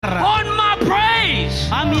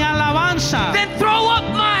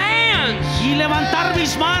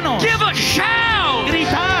mis manos. Give a shout.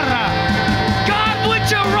 Gritar. God, would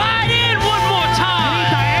you ride in one more time?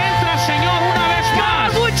 Grita, entra, Señor, una vez más.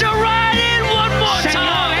 God, would you ride in one more Señor,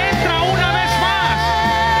 time? entra una vez más.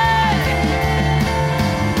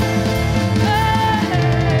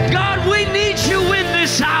 God, we need you in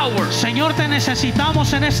this hour. Señor, te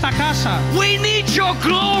necesitamos en esta casa. We need your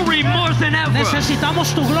glory more than ever.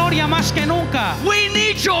 Necesitamos tu gloria más que nunca. We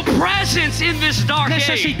need your presence in this dark age.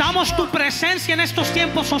 Necesitamos tu presencia en estos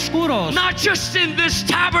tiempos oscuros. Not just in this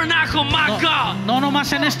tabernacle, my God, No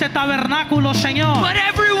nomás en este tabernáculo, Señor, but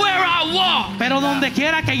everywhere I walk. pero donde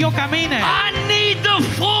quiera que yo camine. I need the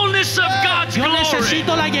fullness of God's Yo glory.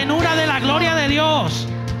 necesito la llenura de la gloria de Dios.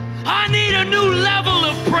 I need a new level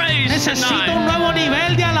of praise Necesito un tonight. nuevo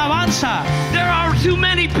nivel de alabanza. There are too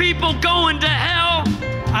many people going to hell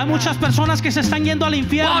Hay muchas personas que se están yendo al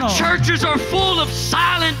infierno, while churches are full of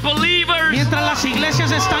silent believers. mientras las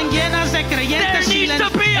iglesias están llenas de There creyentes needs to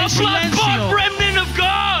be a en silencio. blood-bought remnant of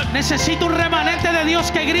God Necesito un remanente de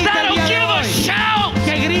Dios que grite el that'll día de give a hoy. shout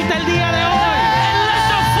Que grite el día de hoy. and let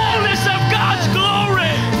the fullness of God's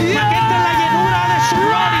glory Para que entre la llenura de su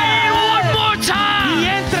ride gloria. in one more Y time.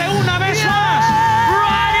 entre una vez más.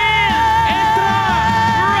 Ride Entra.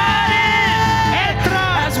 in.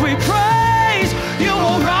 Entra. As we praise, you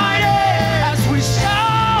will ride it. As we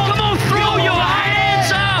shout, Come on, throw you your will ride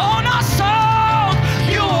hands it. up. On our song,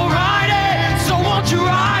 you will ride it. So won't you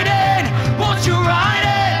ride it? Won't you ride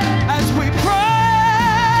it? As we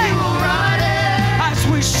pray, you will ride it. As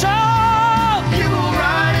we shout, you will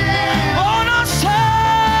ride it. On our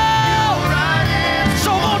song, you will ride it.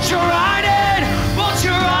 So won't you ride it? Won't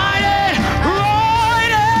you ride it?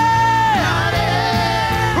 Ride it.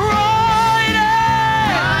 Ride it.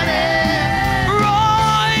 Ride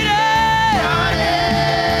it. Ride it.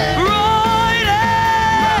 Ride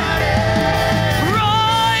it.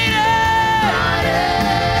 Ride it.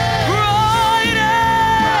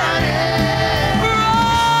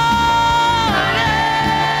 Ride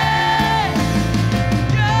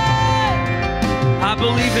it. I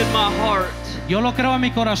believe in my heart Yo lo creo en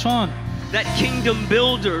mi corazón, that kingdom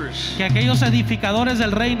builders que aquellos edificadores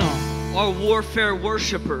del reino are warfare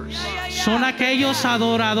worshipers son aquellos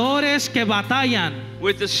adoradores que batallan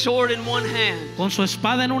with the sword in one hand, con su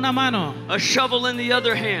espada en una mano a shovel in the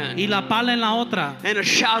other hand, y la pala en la otra and a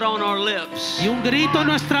shout on our lips. y un grito en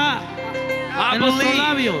nuestros believe.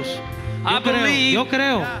 labios. I believe Yo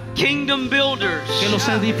creo kingdom builders que los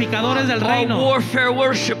edificadores del are reino warfare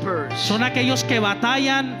worshipers. son aquellos que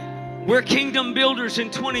batallan. We're kingdom builders in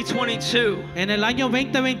 2022. En el año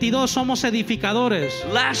 2022 somos edificadores.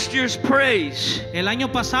 Last year's praise El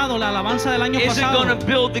año pasado, la alabanza del año isn't going pasado to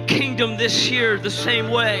build the kingdom this year the same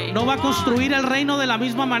way. no va a construir el reino de la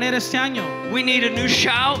misma manera este año. We need a new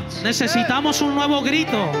shout. Necesitamos un nuevo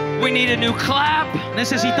grito. We need a new clap.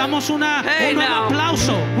 Necesitamos un Hey, nuevo now.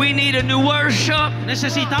 aplauso. We need a new worship.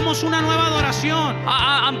 Necesitamos una nueva adoración.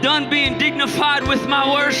 I'm done being dignified with my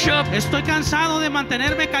worship. Estoy cansado de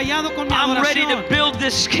mantenerme callado con mi I'm ready to adoración. build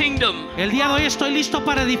this kingdom. El día de hoy estoy listo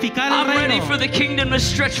para edificar el I'm ready reino. for the kingdom to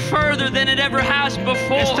stretch further than it ever has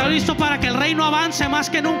before. Estoy listo para que el reino avance más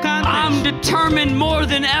que nunca I'm antes. determined more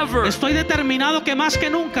than ever Estoy determinado que más que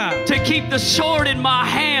nunca to keep the sword in my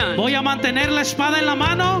hand voy a mantener la espada en la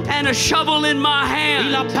mano and a shovel in my y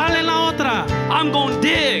la hand. pala en la otra. I'm going to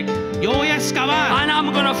dig Yo voy a excavar and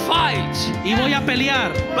I'm going to fight, y voy a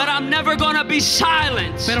pelear, but I'm never going to be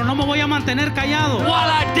silent. pero no me voy a mantener callado. While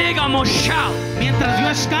I dig, I'm going to shout. Mientras yo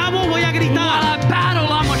excavo, voy a While gritar. I battle,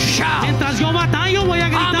 I'm going to shout. Mientras yo batallo, voy a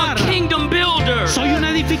I'm gritar. a kingdom builder. Soy un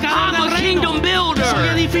edificador I'm del a reino. kingdom builder. Soy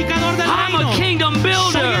edificador del I'm a reino. kingdom Soy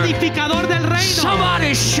builder. edificador del reino.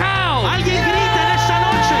 Somebody shout. Alguien grita en esta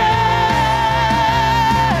noche.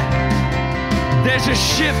 There's a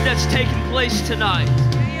shift that's taking place tonight.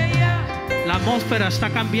 La atmósfera está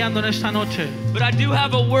cambiando en esta noche. But I do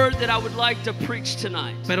have a word that I would like to preach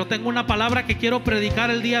tonight. Pero tengo una palabra que quiero predicar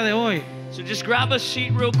el día de hoy. So just grab a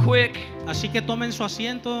seat real quick. Así que tomen su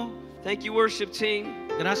asiento. Thank you, worship team.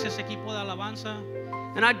 Gracias, equipo de alabanza.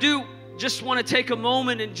 And I do just want to take a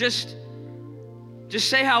moment and just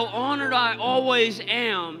say how honored I always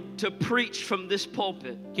am to preach from this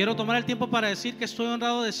pulpit. Quiero tomar el tiempo para decir que estoy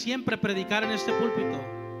honrado de siempre predicar en este púlpito.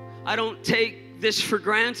 I don't take this for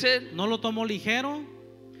granted. No lo tomo ligero.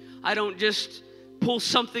 I don't just pull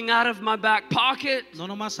something out of my back pocket. No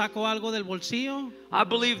nomás saco algo del bolsillo. I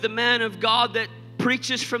believe the man of God that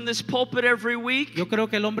preaches from this pulpit every week Yo creo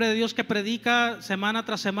que el hombre de Dios que predica semana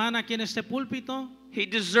tras semana aquí en este púlpito He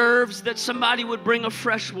deserves that somebody would bring a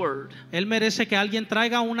fresh word. Él merece que alguien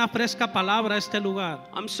traiga una fresca palabra a este lugar.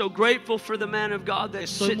 I'm so grateful for the man of God that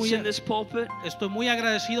Estoy sits muy- in this pulpit. Estoy muy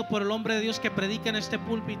agradecido por el hombre de Dios que predica en este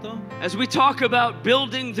púlpito. As we talk about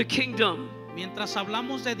building the kingdom, Mientras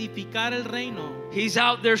hablamos de edificar el reino, he's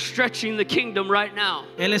out there stretching the kingdom right now.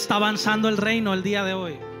 Él está avanzando el reino el día de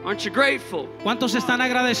hoy. Aren't you grateful? ¿Cuántos están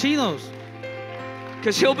agradecidos?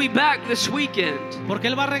 Because he'll be back this weekend. Porque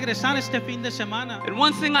Él va a regresar este fin de semana. And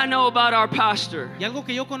one thing I know about our pastor, Y algo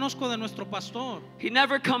que yo conozco de nuestro pastor, he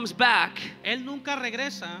never comes back Él nunca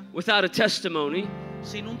regresa without a testimony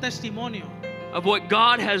sin un testimonio of what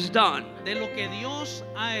God has done, de lo que Dios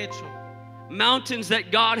ha hecho, mountains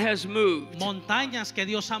that God has moved, montañas que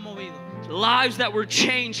Dios ha movido, lives that were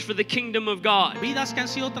changed for the kingdom of God, vidas que han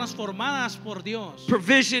sido transformadas por Dios,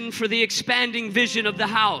 provision for the expanding vision of the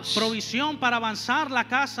house. provisión para avanzar la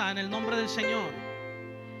casa en el nombre del Señor.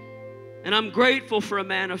 And I'm grateful for a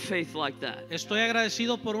man of faith like that. Estoy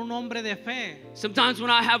agradecido por un hombre de fe. Sometimes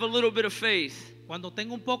when I have a little bit of faith, Cuando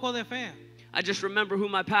tengo un poco de fe, I just remember who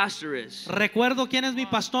my pastor is. recuerdo quién es mi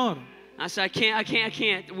pastor I say, I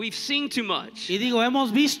can't. We've seen too much. y digo,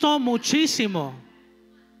 hemos visto muchísimo,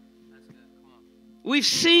 We've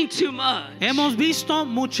seen too much. hemos visto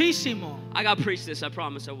muchísimo. I got to preach this, I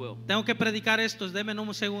promise I will. Tengo que predicar esto, denme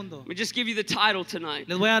un segundo. Let me just give you the title tonight.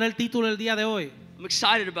 Les voy a dar el título el día de hoy. I'm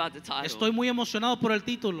excited about the title. Estoy muy emocionado por el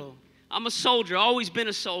título. I'm a soldier, always been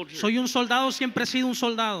a soldier. Soy un soldado, siempre he sido un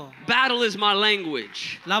soldado. Battle is my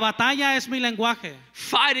language. La batalla es mi lenguaje.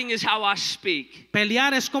 Fighting is how I speak.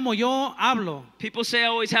 Pelear es como yo hablo. People say I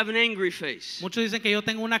always have an angry face. Muchos dicen que yo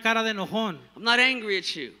tengo una cara de enojón, I'm not angry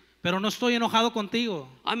at you. pero no estoy enojado contigo.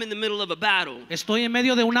 I'm in the middle of a battle. Estoy en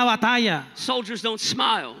medio de una batalla. Soldiers don't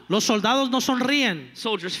smile. Los soldados no sonríen.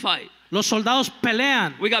 Soldiers fight. Los soldados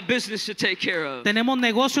pelean. We got business to take care of. Tenemos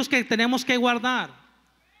negocios que tenemos que guardar.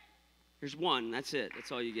 Here's one. That's it.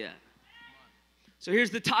 That's all you get. So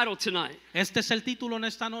here's the title tonight. Este es el título en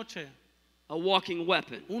esta noche. A walking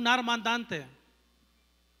weapon. Un arma andante.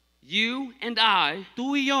 You and I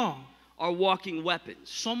Tú y yo are walking weapons.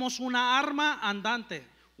 somos una arma andante.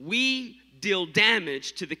 We deal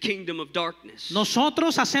damage to the kingdom of darkness.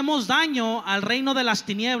 Nosotros hacemos daño al reino de las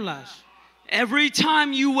tinieblas. Every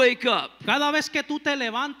time you wake up Cada vez que tú te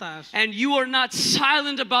levantas and you are not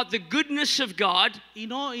silent about the goodness of God, y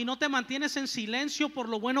no te mantienes en silencio por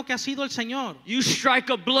lo bueno que ha sido el Señor, you strike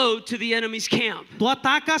a blow to the enemy's camp. tú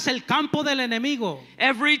atacas el campo del enemigo.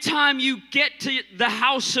 Every time you get to the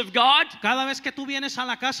house of God, Cada vez que tú vienes a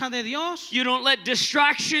la casa de Dios, you don't let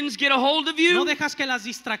distractions get a hold of no you. dejas que las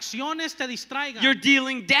distracciones te distraigan. You're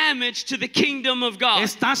dealing damage to the kingdom of God.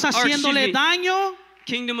 Estás Or, excuse haciéndole me, daño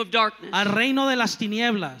kingdom of darkness. al reino de las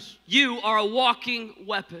tinieblas. You are a walking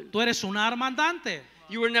weapon. Tú eres una arma andante.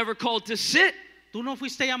 You were never called to sit. Tú no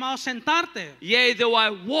fuiste llamado a sentarte. Yea, though I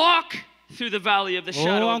walk through the valley of the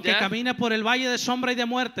shadow of Aunque death. camine por el valle de sombra y de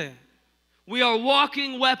muerte. We are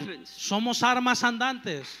walking weapons. Somos armas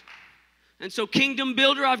andantes. And so, Kingdom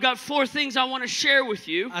Builder, I've got 4 things I want to share with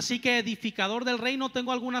you. Así que edificador del reino,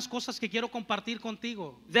 tengo algunas cosas que quiero compartir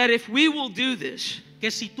contigo. That if we will do this, Que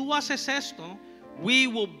si tú haces esto, we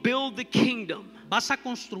will build the kingdom. vas a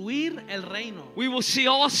construir el reino. We will see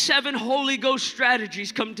all 7 Holy Ghost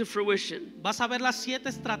strategies come to fruition. Vas a ver las 7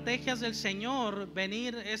 estrategias del Señor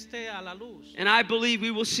venir a la luz. And I believe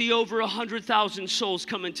we will see over 100,000 souls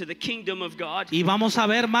come into the kingdom of God. Y vamos a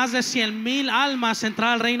ver más de 100,000 almas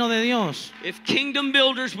entrar al reino de Dios. If kingdom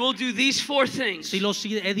builders will do these 4 things. Si los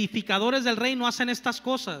edificadores del reino hacen estas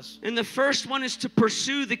cosas. And the first one is to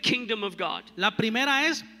pursue the kingdom of God. La primera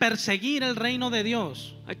es perseguir el reino de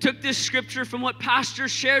Dios. I took this scripture from what Pastor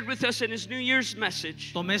shared with us in his New Year's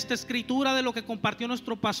message. Tomé esta escritura de lo que compartió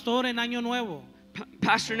nuestro pastor en Año Nuevo.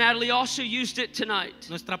 Pastor Natalie also used it tonight.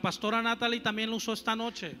 Nuestra pastora Natalie también lo usó esta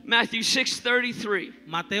noche. Matthew 6:33.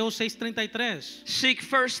 Mateo 6:33. Seek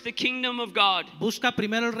first the kingdom of God. Busca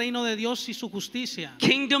primero el reino de Dios y su justicia.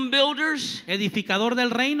 Kingdom builders, Edificador del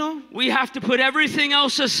reino, we have to put everything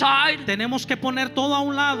else aside. tenemos que poner todo a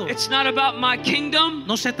un lado. It's not about my kingdom.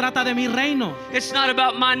 No se trata de mi reino, It's not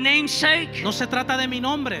about my namesake. no se trata de mi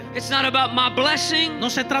nombre, It's not about my blessing. no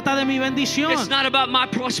se trata de mi bendición, It's not about my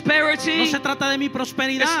prosperity. no se trata de mi It's not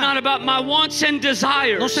prosperidad, about my wants and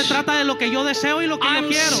desires. no se trata de lo que yo deseo y lo que yo I'm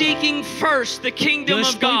quiero. seeking first the Yo kingdom of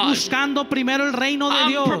estoy God. buscando primero el reino de I'm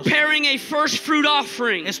Dios. preparing a first fruit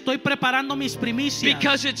offering Estoy preparando mis primicias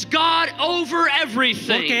because it's God over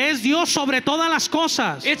everything. porque es Dios sobre todas las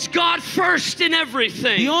cosas. It's God first in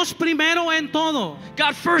everything. Dios primero en todo.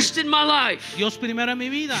 God first in my life. Dios primero en mi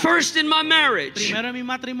vida. First in my marriage. Primero en mi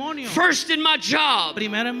matrimonio. First in my job.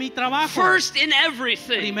 Primero en mi trabajo. First in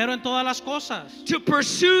everything. Primero en todas las cosas. To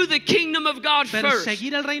pursue the kingdom of God first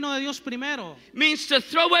Perseguir el reino de Dios primero means to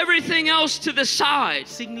throw everything else to the side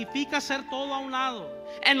significa hacer todo a un lado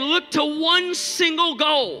and look to one single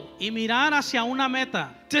goal, y mirar hacia una meta.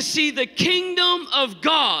 to see the kingdom of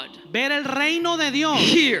God Ver el reino de Dios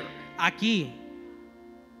here. aquí.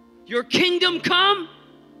 Your kingdom come,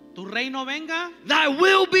 Tu reino venga thy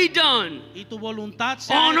will be done y tu voluntad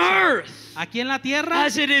sea on hecha earth aquí en la tierra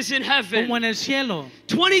as it is in como heaven. en el cielo.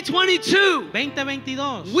 2022,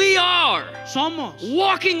 2022. we are Somos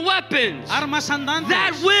walking weapons armas andantes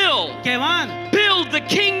that will que van build the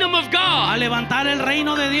kingdom of a God, levantar el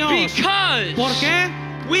reino de Dios. because ¿Por qué?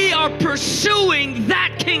 we are pursuing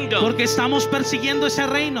that kingdom. Porque estamos persiguiendo ese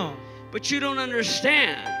reino. But you don't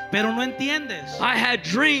understand. Pero no entiendes. I had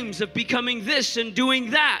dreams of becoming this and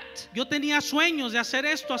doing that. Yo tenía sueños de hacer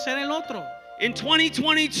esto, hacer el otro. In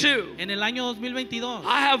 2022, En el año 2022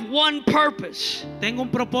 I have one purpose, tengo un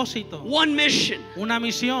propósito, one mission, una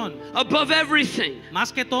misión, above everything,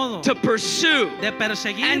 más que todo, to pursue de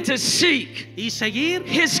perseguir and to seek y seguir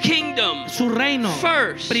His kingdom su reino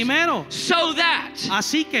first, primero. so that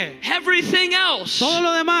Así que everything else todo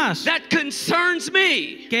lo demás that concerns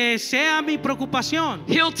me, que sea mi preocupación,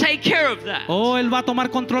 He'll take care of that. Él va a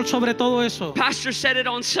tomar control sobre todo eso. Pastor said it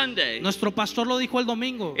on Sunday. Nuestro pastor lo dijo el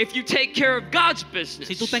domingo. If you take care of God's Si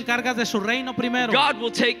tú business, te encargas de su reino primero, God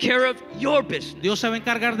will take care of your business. Dios se va a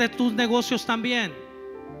encargar de tus negocios también.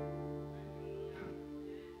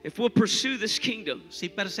 If we'll pursue this kingdom, Si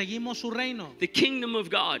perseguimos su reino, the kingdom of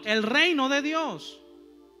God, el reino de Dios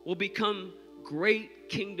will become great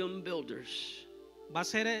kingdom builders.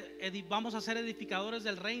 vamos a ser edificadores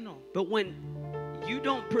del reino. But when you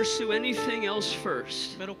don't pursue anything else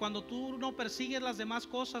first, Pero cuando tú no persigues las demás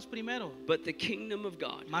cosas primero, but the kingdom of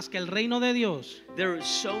God, más que el reino de Dios, there is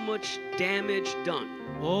so much damage done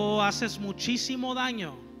haces muchísimo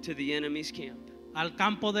daño to the enemy's camp. al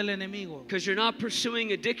campo del enemigo. Because you're not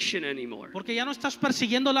pursuing addiction anymore. Porque ya no estás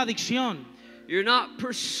persiguiendo la adicción, You're not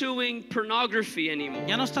pursuing pornography anymore.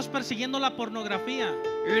 ya no estás persiguiendo la pornografía,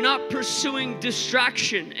 You're not pursuing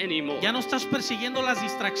distraction anymore. ya no estás persiguiendo las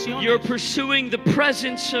distracciones. You're pursuing the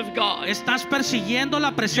presence of God. Estás persiguiendo la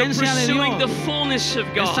You're presencia de pursuing the Dios. fullness of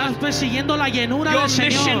Estás God. persiguiendo la llenura Your del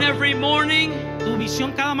mission Señor. every morning Tu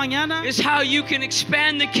visión cada mañana is how you can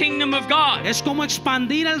expand the kingdom of God. es como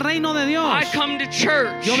expandir el reino de Dios. I come to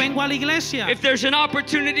church. Yo vengo a la iglesia. If there's an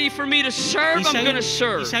opportunity for me to serve, Y si I'm going to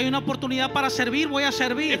serve. hay una oportunidad para servir, voy a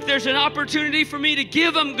servir. If there's an opportunity for me to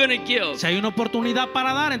give, I'm going to give. Si hay una oportunidad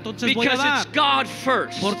para dar, entonces voy a Because dar. it's God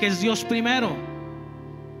first. Porque es Dios primero.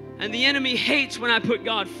 And the enemy hates when I put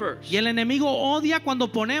God first. Y el enemigo odia cuando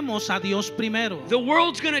ponemos a Dios primero. The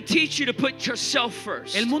world's going to teach you to put yourself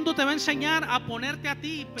first. El mundo te va a enseñar a ponerte a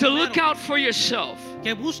ti To primero. look out for yourself.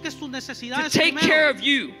 Que busques tus To necesidades take primero. care of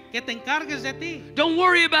you. Que te encargues de ti. Don't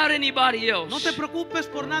worry about anybody No else. te preocupes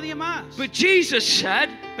por nadie más. But Jesus said,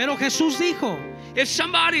 Pero Jesús dijo if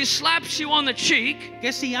somebody slaps you on the cheek,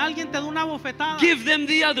 que si alguien te da una bofetada, give them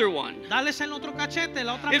the other one. dales el otro cachete,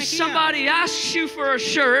 la otra If mejilla. somebody asks you for a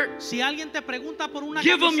shirt, Si alguien te pregunta por una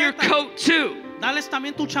give them your camiseta, coat too. dales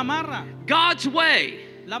también tu chamarra. God's way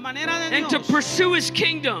La manera de and to Dios pursue His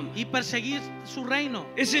kingdom y perseguir su reino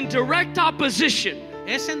is in direct opposition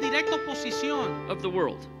es en directa oposición of the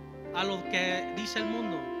world. a lo que dice el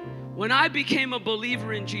mundo. When I became a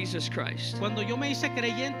believer in Jesus Christ, Cuando yo me hice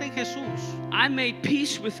creyente en Jesús, I made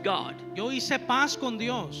peace with God, yo hice paz con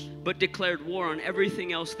Dios but declared war on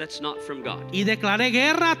everything else that's not from God. y declaré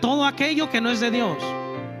guerra a todo aquello que no es de Dios.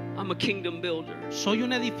 I'm a kingdom builder, Soy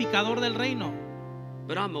un edificador del reino,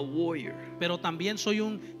 but I'm a warrior. pero también soy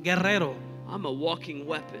un guerrero. I'm a walking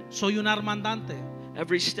weapon. Soy un armandante.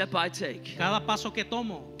 Every step I take, Cada paso que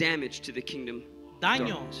tomo, damage to the kingdom. daño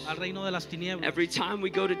darkness. al reino de las tinieblas. Every time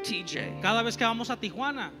we go to TJ, Cada vez que vamos a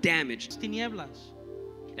Tijuana, damage. las tinieblas.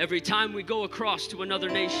 Every time we go across to another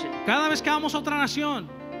nation, Cada vez que vamos a otra nación,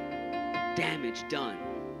 damage done.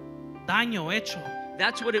 daño hecho.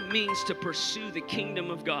 That's what it means to pursue the kingdom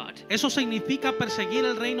of God. Eso significa perseguir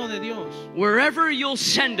el reino de Dios. Wherever you'll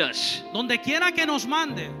send us, Donde quiera que nos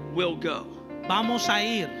mande, we'll go. vamos a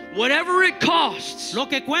ir. Whatever it costs, Lo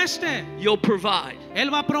que cueste, you'll provide. Él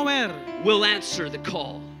va a proveer. We'll answer the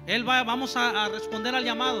call. Vamos a responder al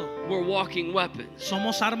llamado. We're walking weapons.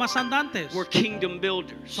 Somos armas andantes. We're kingdom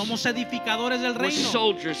builders. Somos edificadores del We're reino.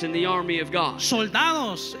 soldiers in the army of God.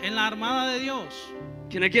 Soldados en la armada de Dios.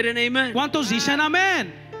 Can I get an amen? ¿Cuántos dicen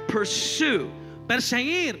amén? Pursue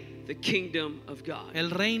Perseguir the kingdom of God. el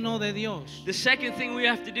reino de Dios. The second thing we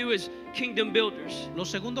have to do as kingdom builders Lo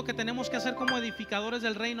segundo que tenemos que hacer como edificadores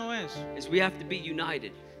del reino is we have to be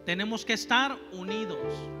united. tenemos que estar unidos.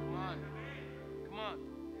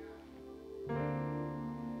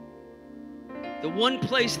 The one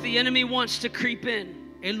place the enemy wants to creep in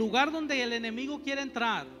El lugar donde el enemigo quiere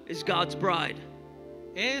entrar is God's bride,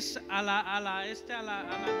 es a la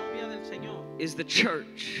novia del Señor, is the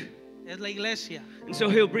church. es la iglesia. And so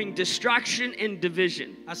he'll bring distraction and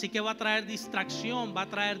division. Así que va a traer distracción, va a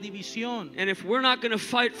traer división. And if we're not going to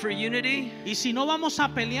fight for unity, Y si no vamos a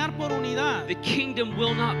pelear por unidad, the kingdom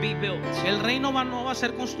will not be built. el reino no va a ser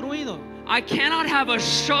construido. I cannot have a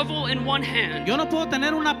shovel in one hand Yo no puedo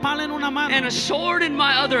tener una pala en una mano and a sword in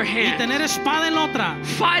my other y hand, tener espada en la otra,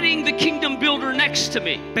 fighting the kingdom builder next to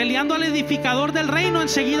me. peleando al edificador del reino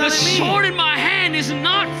enseguida The de sword mí. in my hand is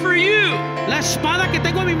not for you. La espada que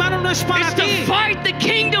tengo en mi mano no es para It's to ti, fight the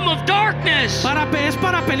kingdom of darkness. es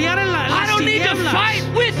para pelear en I las don't need to fight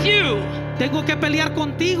tinieblas. with you. Tengo que pelear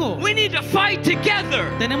contigo. We need to fight together.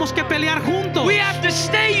 Tenemos que pelear juntos. We have to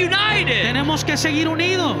stay united. Tenemos que seguir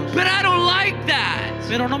unidos. But I don't like that.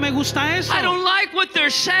 Pero no me gusta eso. I don't like what they're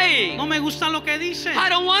saying. No me gusta lo que dicen. I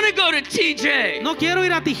don't want to go to TJ. No quiero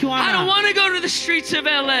ir a I don't Tijuana. want to go to the streets of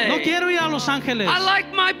LA. No quiero ir a Los Ángeles. I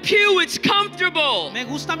like my pew, it's comfortable. Me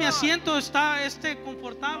gusta mi asiento, está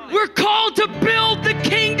confortable. We're called to build the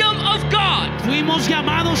kingdom of God. Fuimos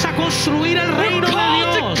llamados a construir el We're reino de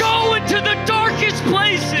called Dios. to go into the darkest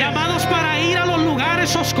places. Llamados para ir a los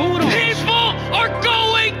lugares oscuros. People are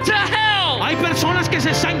going to hell. Hay personas que se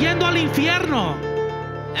están yendo al infierno.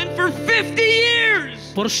 And for 50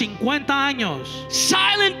 years, Por 50 años,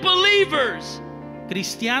 silent believers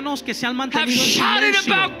cristianos que se han have mantenido en shouted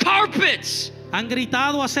silencio about carpets han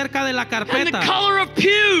gritado acerca de la and the carpeta color of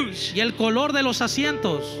pews y el color de los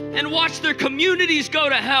asientos and watched their communities go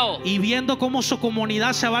to hell. y viendo cómo su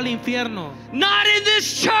comunidad se va al infierno. Not in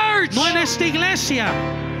this church. No en esta iglesia.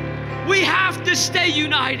 We have to stay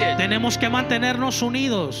united. Tenemos que mantenernos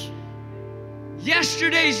unidos.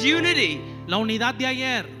 Yesterday's unity. La unidad de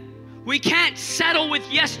ayer. We can't settle with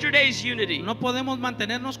yesterday's unity. No podemos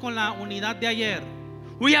mantenernos con la unidad de ayer.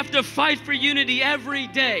 We have to fight for unity every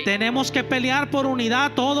day. Tenemos que pelear por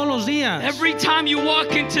unidad todos los días. Every time you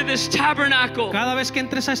walk into this tabernacle, Cada vez que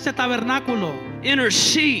entres a este tabernáculo,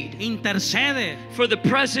 intercede intercede for the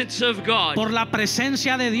presence of God. por la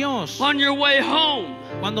presencia de Dios. On your way home,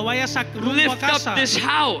 Cuando vayas rumbo a lift casa, up this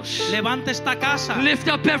house. levanta esta casa. Lift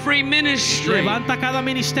up every ministry. Levanta cada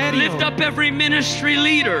ministerio. Lift up every ministry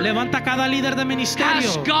leader. Levanta cada líder de ministerio.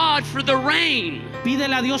 Ask God for the rain,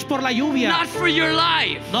 Pídele a Dios por la lluvia, not for your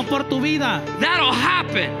life. no por tu vida. That'll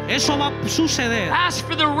happen. Eso va a suceder. Ask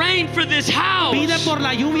for the rain for this house, Pide por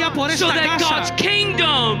la lluvia por so esta that God's casa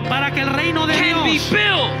kingdom para que el reino de can be Dios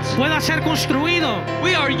built. pueda ser construido.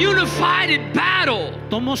 We are unified in battle.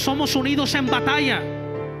 Somos unidos en batalla.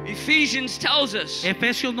 Ephesians tells us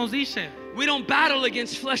Efesios nos dice, we don't battle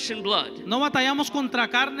against flesh and blood. no batallamos contra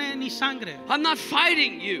carne ni sangre. I'm not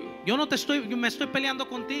fighting you. Yo me estoy peleando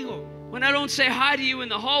contigo. When I don't say hi to you in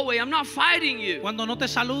the hallway, I'm not fighting you. Cuando no te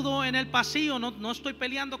saludo en el pasillo, no estoy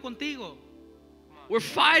peleando contigo. We're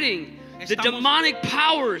fighting the Estamos- demonic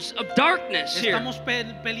powers of darkness here. Estamos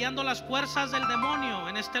peleando las fuerzas del demonio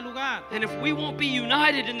en este lugar. And if we won't be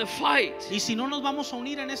united in the fight, Y si no nos vamos a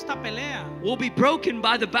unir en esta pelea, we'll be broken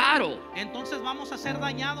by the battle. entonces vamos a ser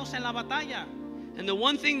dañados en la batalla. And the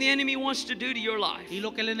one thing the enemy wants to do to your life Y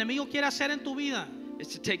lo que el enemigo quiere hacer en tu vida is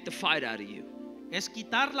to take the fight out of you. es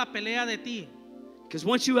quitar la pelea de ti. Because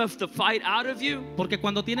once you have the fight out of you, Porque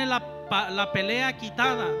cuando tienes la pelea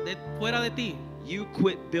quitada fuera de ti, you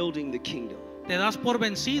quit building the kingdom te das por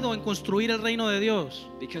vencido en construir el reino de Dios.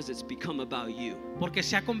 because it's become about you. Porque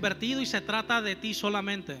se ha convertido y se trata de ti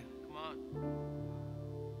solamente.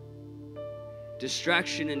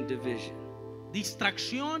 Distraction and division.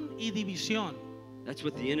 Distracción y división. That's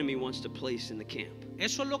what the enemy wants to place in the camp.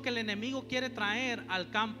 Eso es lo que el enemigo quiere traer al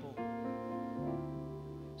campo.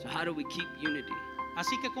 So how do we keep unity?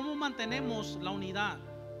 Así que ¿cómo mantenemos la unidad?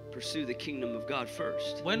 Pursue the kingdom of God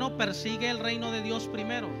first. Bueno, persigue el reino de Dios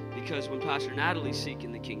primero. Because when Pastor Natalie's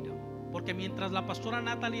seeking the kingdom, Porque mientras la pastora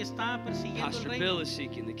Natalie está persiguiendo el Pastor reino, Bill is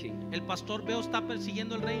seeking the kingdom, el pastor Beo está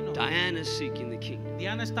persiguiendo el reino, Diana is seeking the kingdom,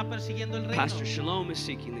 Diana está persiguiendo el reino, Pastor Shalom is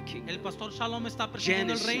seeking the kingdom, el pastor Shalom está Jen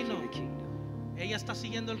persiguiendo is el seeking reino, the kingdom, ella está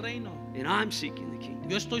siguiendo el reino, and I'm seeking the kingdom.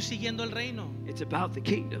 yo estoy siguiendo el reino. It's about the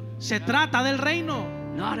kingdom, Se trata del reino,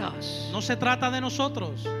 not us, no se trata de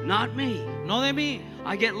nosotros, not me. no de mí.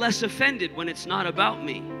 I get less offended when it's not about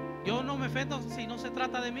me. Yo no me ofendo si no se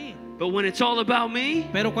trata de mí, But when it's all about me,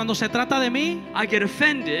 pero cuando se trata de mí, I get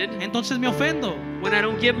offended entonces me ofendo. when I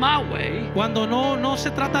don't get my way. Cuando no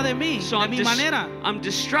se trata de mí, So de mi manera. I'm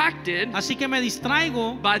distracted Así que me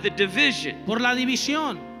distraigo by the division, por la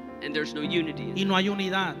división and there's no unity in y no hay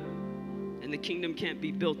unidad. it. And the kingdom can't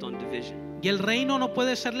be built on division. Y el reino no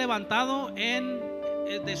puede ser levantado en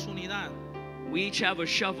desunidad. We each have a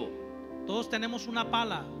shovel. Todos tenemos una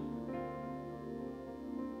pala.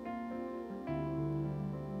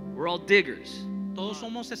 We're all diggers. Todos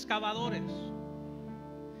somos excavadores.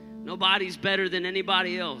 Nobody's better than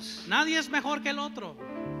anybody else. Nadie es mejor que el otro.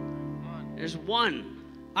 There's one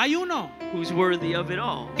Hay uno who's worthy of it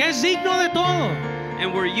all. que es digno de todo.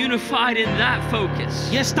 And we're unified in that focus.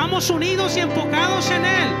 Y estamos unidos y enfocados en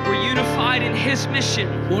Él. We're unified in His mission.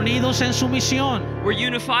 Unidos en su misión. We're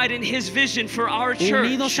unified in His vision for our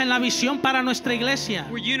Unidos church. en la visión para nuestra iglesia.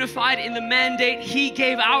 We're unified in the mandate He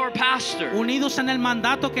gave our pastor Unidos en el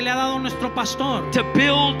mandato que le ha dado nuestro pastor. to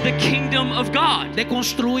build the kingdom of God. De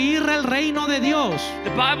construir el reino de Dios.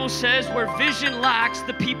 The Bible says where vision lacks,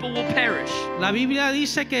 the people will perish. La Biblia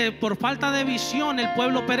dice que por falta de visión el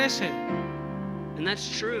pueblo perece. And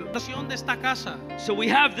that's true. La visión de esta casa. So we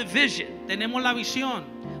have the vision, Tenemos la visión.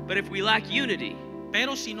 but if we lack unity,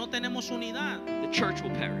 Pero si no tenemos unidad, the church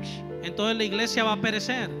will perish. entonces la iglesia va a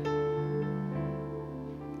perecer.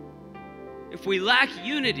 If we lack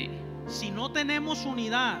unity, Si no tenemos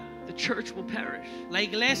unidad, the church will perish. la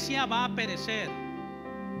iglesia va a perecer.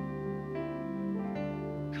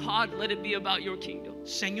 God, let it be about your kingdom.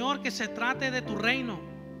 Señor, que se trate de tu reino.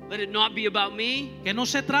 Let it not be about me Que no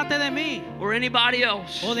se trate de mí or anybody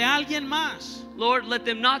else. o de alguien más. Lord, let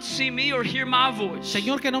them not see me or hear my voice.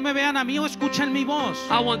 Señor, que no me vean a mí o escuchen mi voz.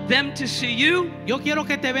 I want them to see you Yo quiero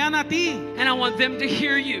que te vean a ti and I want them to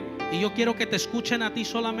hear you. y yo quiero que te escuchen a ti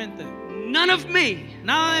solamente. None of me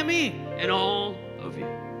Nada de mí and all of you.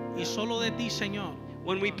 y solo de ti, Señor.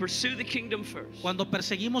 When we pursue the kingdom first, Cuando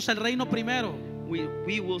perseguimos el reino primero,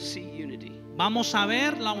 we will see unity. vamos a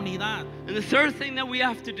ver la unidad. And the third thing that we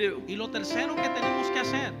have to do, Y lo tercero que tenemos que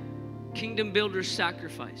hacer, kingdom builders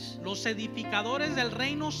sacrifice. los edificadores del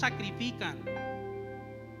reino sacrifican.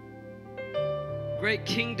 Great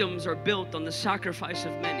kingdoms are built on the sacrifice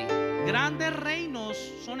of many. Grandes reinos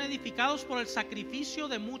son edificados por el sacrificio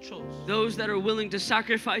de muchos. Those that are willing to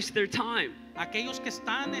sacrifice their time, Aquellos que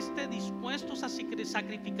están dispuestos a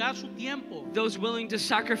sacrificar su tiempo. those willing to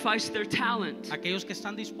sacrifice their talent Aquellos que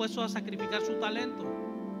están dispuestos a sacrificar su talento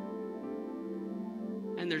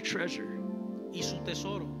and their treasure. y su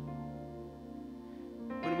tesoro.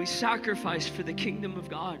 When we sacrifice for the kingdom of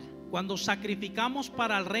God, Cuando sacrificamos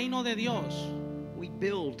para el reino de Dios, we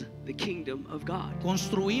build the kingdom of God.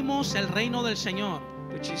 construimos el reino del Señor.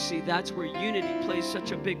 But you see, that's where unity plays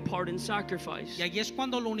such a big part in sacrifice. Y allí es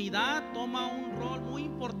cuando la unidad toma un rol muy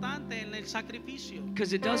importante en el sacrificio.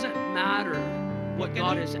 Because it doesn't matter what Porque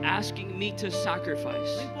God no- is asking me to No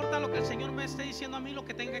sacrifice. importa lo que el Señor me esté diciendo a mí, lo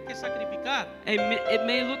que tenga que sacrificar. It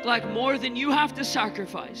may look like more than you have to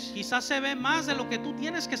sacrifice, Quizás se ve más de lo que tú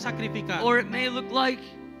tienes que sacrificar. or it may look like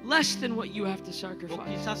less than what you have to O sacrifice.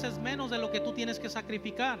 quizás es menos de lo que tú tienes que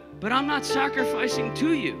sacrificar. But I'm not sacrificing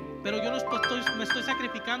to you, Pero yo no me estoy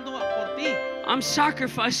sacrificando por ti. I'm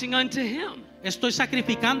sacrificing unto Him. Estoy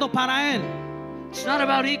sacrificando para Él. It's not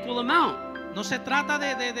about equal amount No se trata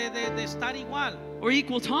de estar igual or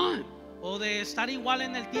equal time, o de estar igual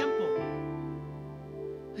en el tiempo.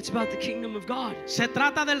 it's about the kingdom of God. Se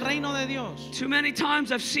trata del reino de Dios. Too many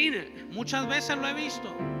times I've seen it. Muchas veces lo he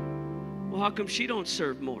visto. Well, how come she don't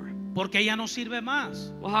serve more? Porque ella no sirve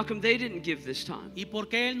más. Well, how come they didn't give this time? ¿Y por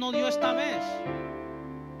qué Él no dio esta vez?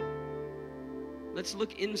 Let's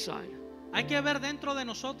look inside. Hay que ver dentro de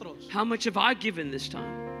nosotros. How much have I given this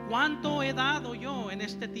time? ¿Cuánto he dado yo en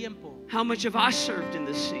este tiempo? How much have I served in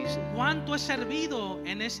this season? ¿Cuánto he servido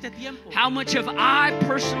en este tiempo? How much have I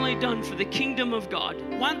personally done for the kingdom of God?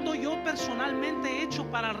 ¿Cuánto yo personalmente he hecho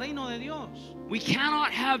para el reino de Dios? We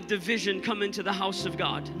cannot have division come into the house of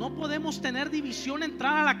God. No podemos tener división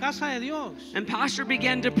entrar a la casa de Dios. And Pastor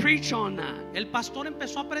began to preach on that, El pastor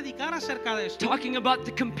empezó a predicar acerca de esto. talking about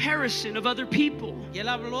the comparison of other people. Y él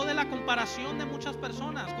habló de la comparación de muchas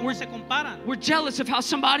personas, cómo se comparan. We're jealous of how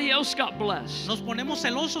somebody else got blessed, Nos ponemos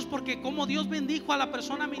celosos porque como Dios bendijo a la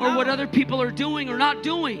persona a mi or what lado, other people are doing or not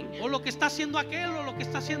doing. o lo que está haciendo aquel o lo que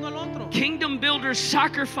está haciendo el otro. Kingdom builders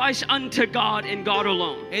sacrifice unto God and God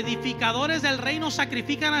alone. Edificadores del reino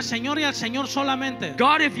sacrifican al Señor y al Señor solamente.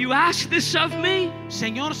 God, if you ask this of me,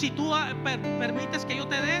 Señor, si tú permites que yo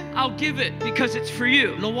te dé, I'll give it because it's for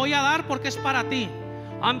you. lo voy a dar porque es para ti.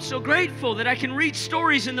 I'm so grateful that I can read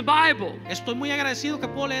stories in the Bible. Estoy muy agradecido que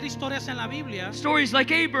puedo leer historias en la Biblia, Stories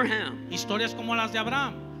like Abraham, historias como las de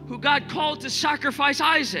Abraham, who God called to sacrifice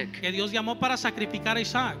Isaac, que Dios llamó para sacrificar a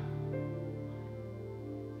Isaac,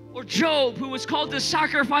 or Job, who was called to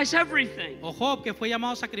sacrifice everything. o Job, que fue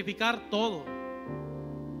llamado a sacrificar todo.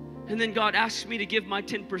 And then God asks me to give my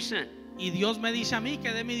 10%, Y Dios me dice a mí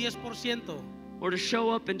que dé mi 10%, or to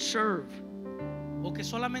show up and serve. o que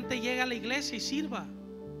solamente llegue a la iglesia y sirva.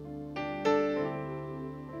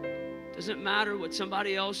 Doesn't matter what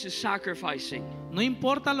somebody else is sacrificing. No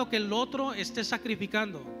importa lo que el otro esté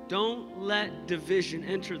sacrificando. Don't let division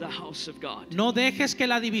enter the house of God. No dejes que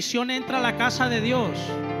la división entre a la casa de Dios.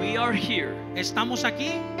 We are here Estamos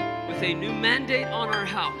aquí with a new mandate on our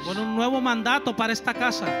house con un nuevo mandato para esta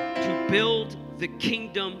casa. to build the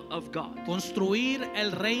kingdom of God. Construir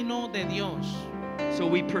el reino de Dios. So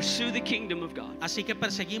we pursue the kingdom of God. Así que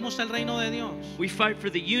perseguimos el reino de Dios. We fight for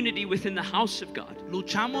the unity within the house of God.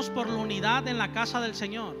 Luchamos por la unidad en la casa del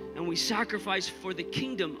Señor. And we sacrifice for the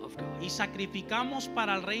kingdom of God. Y sacrificamos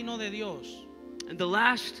para el reino de Dios. And the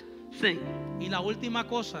last thing Y la última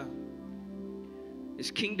cosa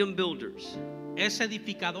is kingdom builders es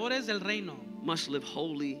edificadores del reino. must live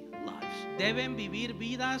holy lives. Deben vivir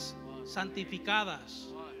vidas santificadas,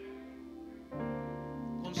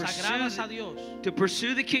 consagradas a Dios, To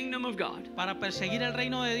pursue the kingdom of God, para perseguir el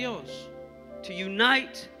reino de Dios, to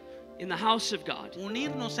unite in the house of God,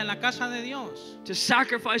 unirnos en la casa de Dios, to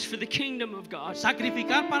sacrifice for the kingdom of God,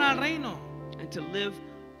 sacrificar para el reino and to live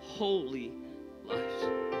holy lives.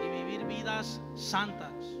 y vivir vidas santas.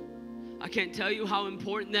 I can't tell you how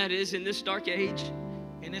important that is in this dark age,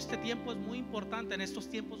 En este tiempo es muy importante, en estos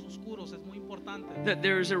tiempos oscuros es muy importante that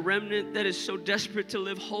there is a remnant that is so desperate to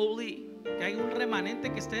live holy que hay un remanente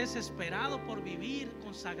que esté desesperado por vivir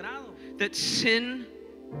consagrado that sin,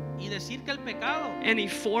 y decir que el pecado any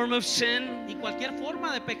form of sin, y cualquier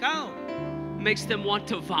forma de pecado makes them want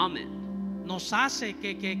to vomit. nos hace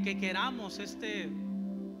que queramos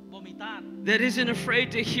vomitar, That isn't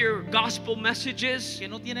afraid to hear gospel messages que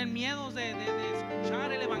no tienen miedo de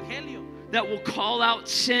escuchar el evangelio, that will call out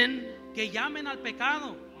sin. que llamen al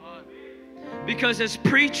pecado. Because as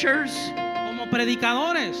preachers, Como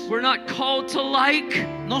predicadores we're not called to like,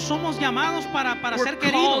 no somos llamados para we're ser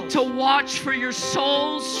called queridos, to watch for your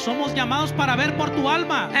souls. somos llamados para ver por tu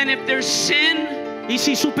alma. And if there's sin Y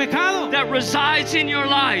si su pecado that resides in your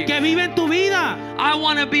life, que vive en tu vida, I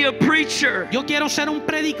want to be a preacher yo quiero ser un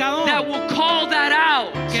predicador that will call that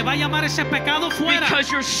out que va a llamar ese pecado fuera, because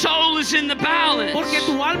your soul is in the balance. porque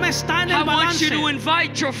tu alma está en I el want you balance. to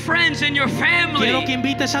invite your friends and your family Quiero que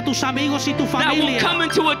invites a tus amigos y tu that will come familia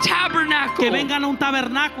into a tabernacle que vengan a un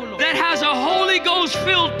tabernáculo, that has a Holy Ghost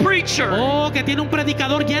filled preacher que tiene un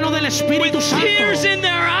predicador lleno del Espíritu with tears Santo, in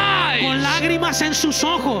their con eyes lágrimas en sus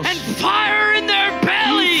ojos and fire in their y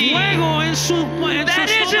belly, fuego en su that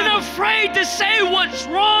isn't estómago, afraid to say what's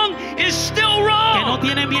wrong is still que no wrong.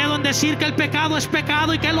 tiene miedo en decir que el pecado es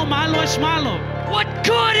pecado y que lo malo es malo. What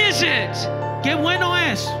good is it Qué bueno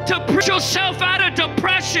es to preach yourself out of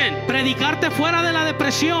depression predicarte fuera de la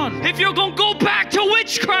depresión if you're going to go back to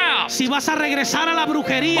witchcraft si vas a regresar a la or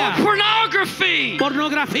brujería, pornography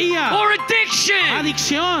pornografía, or addiction,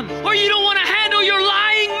 adicción, or you don't want to handle your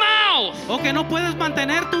lying mouth? o que no puedes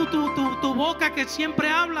mantener tu boca que siempre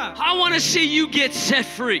habla. I want to see you get set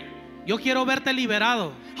free. Yo quiero verte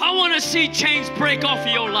liberado. I want to see chains break off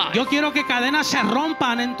of your life. Yo quiero que cadenas se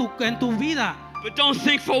rompan en tu vida. But don't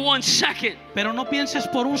think for 1 second Pero no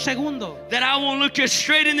pienses por un segundo that I won't look you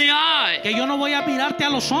straight in the eye que yo no voy a mirarte a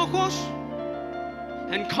los ojos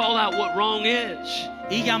and call out what wrong is.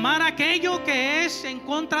 y llamar aquello que es en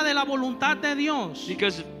contra de la voluntad de Dios.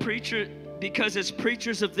 Because as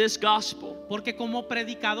preachers of this gospel, Porque como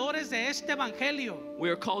predicadores de este evangelio we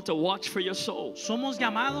are called to watch for your soul. somos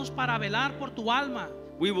llamados para velar por tu alma.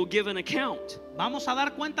 We will give an account Vamos a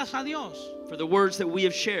dar cuentas a Dios for the words that we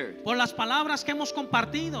have shared por las palabras que hemos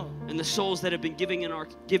compartido and the souls that have been given in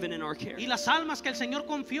our care. y las almas que el Señor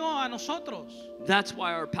confió a nosotros. That's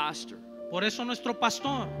why our pastor Por eso nuestro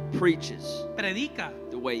pastor preaches predica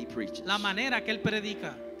the way he preaches, la manera que él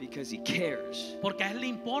predica, because he cares porque a él le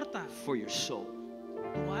importa for your soul.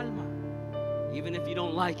 tu alma. Even if you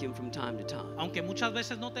don't like him from time to time, Aunque muchas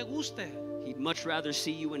veces no te guste, he'd much rather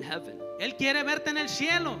see you in heaven él quiere verte en el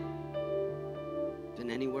cielo than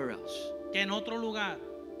anywhere else. que en otro lugar.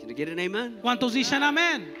 Can I get an amen? ¿Cuántos dicen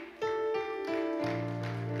amén?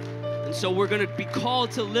 And so we're going to be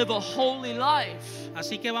called to live a holy life.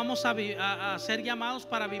 Así que vamos a ser llamados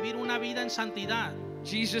para vivir una vida en santidad.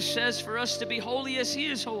 Jesus says for us to be holy as he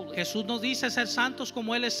is holy. Jesús nos dice ser santos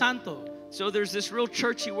como él es santo. So there's this real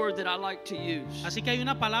churchy word that I like to use. Así que hay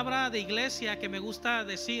una palabra de iglesia que me gusta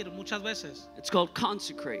decir muchas veces It's called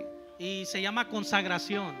consecrate. y se llama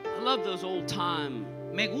consagración. I love those old time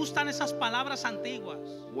Me gustan esas palabras antiguas,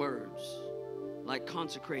 words like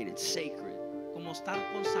consecrated, sacred. como estar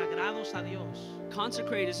consagrados a Dios.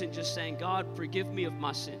 Consecrate isn't just saying, God, forgive me of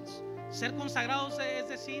my sins. Ser consagrados es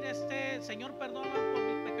decir, Señor, perdóname por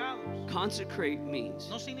mis pecados. Consecrate means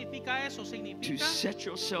No significa eso, to significa set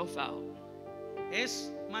yourself out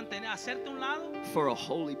es hacerte un lado for a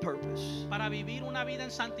holy purpose. para vivir una vida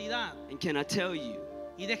en santidad. And can I tell you,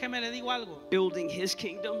 Y déjeme le digo algo, building His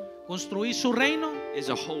kingdom construir su reino is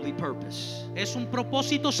a holy purpose. es un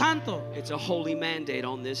propósito santo, It's a holy mandate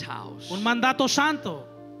on this house. un mandato santo.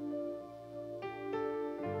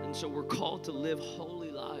 And so we're called to live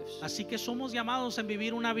holy lives, Así que somos llamados en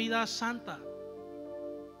vivir una vida santa,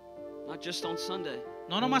 not just on Sunday.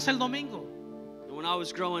 no nomás el domingo. And when I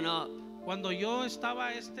was growing up, Cuando yo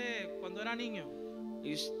estaba cuando era niño,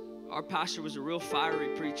 our pastor was a real fiery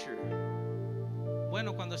preacher.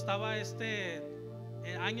 bueno, cuando estaba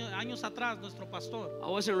años atrás, nuestro pastor I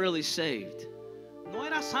wasn't really saved. no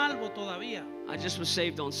era salvo todavía, I just was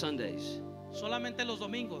saved on Sundays. solamente los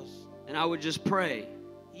domingos, And I would just pray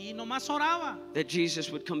y nomás oraba that Jesus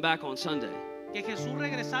would come back on Sunday. que Jesús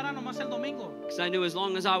regresara nomás el domingo, Because I knew as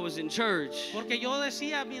long as I was in church, porque yo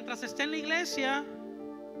decía, mientras esté en la iglesia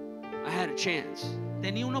I had a chance.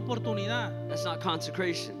 tenía una oportunidad. That's not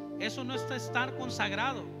consecration. Eso no es estar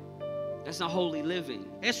consagrado, That's not holy living.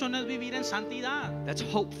 eso no es vivir en santidad, That's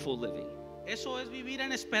hopeful living. eso es vivir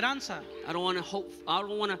en esperanza. I don't want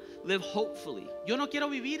to live hopefully. Yo no quiero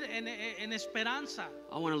vivir en esperanza,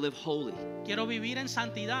 I want to live holy. quiero vivir en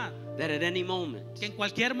santidad, That at any moment, que en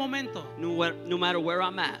cualquier momento, no matter where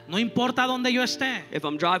I'm at, no importa donde yo esté, if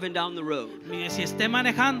I'm driving down the road, si esté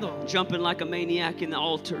manejando, jumping like a maniac in the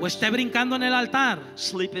altar, o esté brincando en el altar,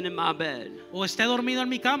 sleeping in my bed, o esté dormido en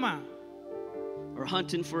mi cama, or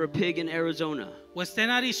hunting for a pig in Arizona, o esté en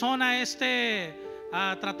Arizona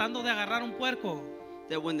tratando de agarrar un puerco,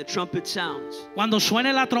 that when the trumpet sounds, cuando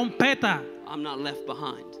suene la trompeta, I'm not left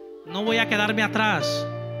behind. no voy a quedarme atrás.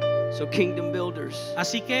 So kingdom builders,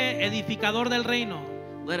 Así que, edificador del reino,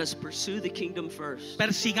 let us pursue the kingdom first.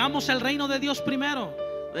 persigamos el reino de Dios primero.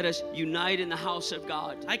 Let us unite in the house of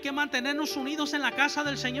God. Hay que mantenernos unidos en la casa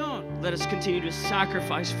del Señor. Let us continue to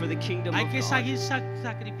sacrifice for the kingdom Hay of que God. seguir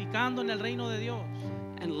sacrificando en el reino de Dios.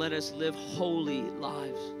 And let us live holy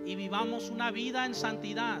lives. Y vivamos una vida en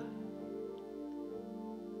santidad.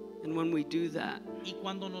 And when we do that, Y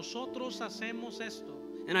cuando nosotros hacemos esto,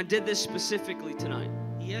 and I did this specifically tonight,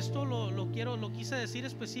 y esto lo quise decir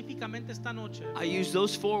específicamente esta noche. I used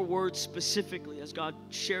those 4 words specifically as God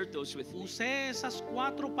shared those with me. Usé esas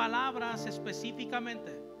 4 palabras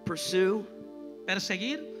específicamente. Pursue,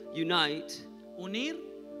 Perseguir, unite, unir,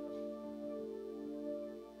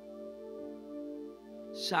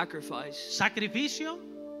 sacrifice, sacrificio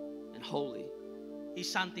and holy. y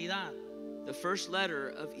santidad. The first letter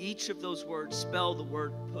of each of those words spell the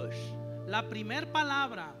word push. La primer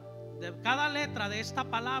palabra de cada letra de esta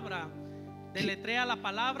palabra deletrea la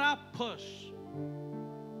palabra push.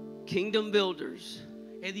 Kingdom builders,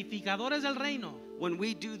 Edificadores del reino. when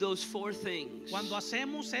we do those 4 things, Cuando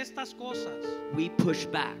hacemos estas cosas, we push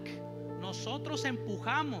back nosotros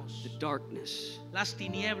empujamos the darkness. las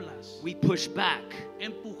tinieblas. We push back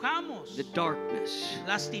Empujamos the darkness.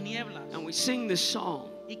 las tinieblas. And we sing this song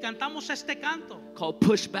Y cantamos este canto called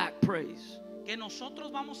Push Back Praise. que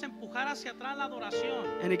nosotros vamos a empujar hacia atrás la adoración.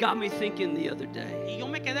 And it got me thinking the other day. Y yo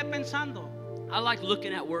me quedé pensando, I like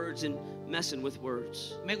looking at words and messing with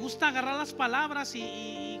words. me gusta agarrar las palabras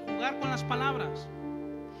y jugar con las palabras.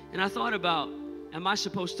 And I thought about, am I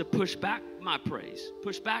supposed to push back my praise?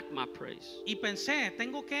 Push back my praise? Y pensé,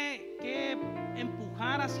 ¿tengo que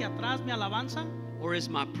empujar hacia atrás mi alabanza? Or is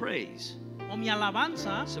my praise ¿O mi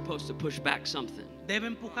alabanza supposed to push back something? debe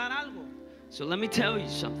empujar algo? So let me tell you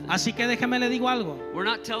something. Así que déjeme le digo algo. We're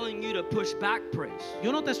not telling you to push back praise.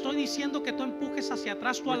 Yo no te estoy diciendo que tú empujes hacia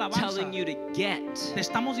atrás tu We're alabanza. telling you to get Te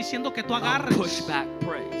estamos diciendo que tú a agarres, push back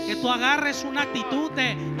praise. que tú agarres una actitud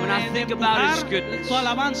de I think about His empujar goodness, tu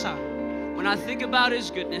alabanza. When I think about His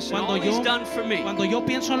goodness and Cuando all He's yo, done for me, cuando yo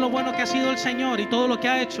pienso en lo bueno que ha sido el Señor y todo lo que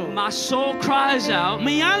ha hecho, my soul cries out,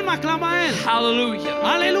 mi alma clama a Él. hallelujah.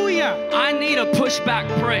 Aleluya. I need a pushback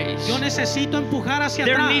praise. Yo necesito empujar hacia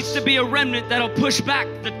There atrás. needs to be a remnant that'll push back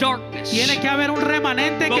the darkness. Tiene que haber un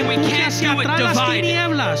remanente But que we empuje can't hacia do it atrás las divided.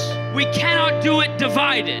 tinieblas. We cannot do it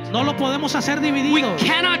divided. No lo podemos hacer We divididos.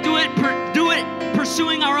 cannot do it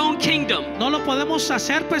pursuing our own kingdom. No lo podemos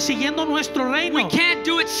hacer persiguiendo nuestro We reino. can't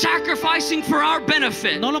do it sacrificing for our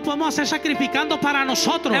benefit. No lo podemos hacer sacrificando para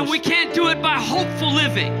nosotros. And we can't do it by hopeful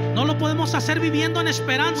living. No lo podemos hacer viviendo en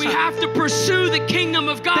esperanza. We have to pursue the kingdom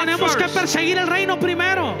of God Tenemos que first. perseguir el reino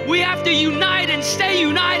primero. We have to unite and stay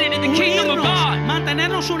united in the kingdom of Unirnos, God.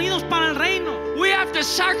 mantenernos unidos para el reino. We have to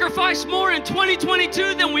sacrifice more in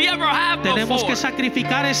 2022 than we ever have Tenemos before. que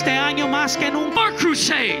sacrificar este año más que nunca. More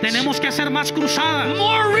crusades. Tenemos que hacer más cruzadas,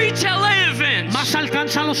 More retail events. más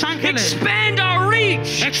alcanza a los ángeles. Expand our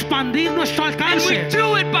reach. expandir nuestro And we alcance.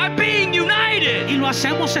 do it by being united Y lo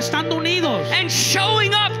hacemos estando unidos and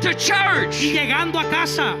showing up to y church. llegando a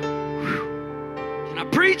casa. Can I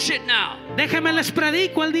preach it now? Déjenme les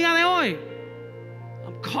predico el día de hoy.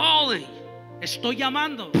 I'm calling, Estoy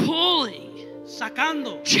llamando, pulling,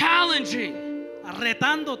 sacando, challenging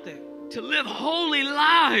retándote to live holy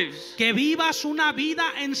lives que vivas una vida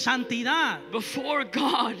en santidad before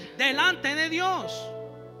God. delante de Dios.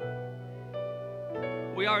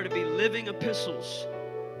 We are to be living epistles,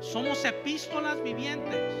 Somos epístolas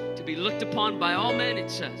vivientes to be looked upon by all men, it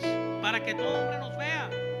says. para que todo hombre nos vea.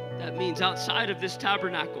 That means outside of this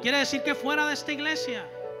tabernacle, Quiere decir que fuera de esta iglesia,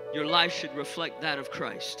 your life should reflect that of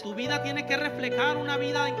Christ. tu vida tiene que reflejar una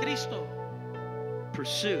vida en Cristo.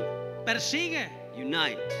 Pursue, Persigue,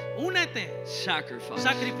 unite, únete, sacrifice,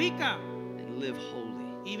 sacrifica and live holy.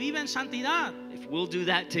 y vive en santidad. If we'll do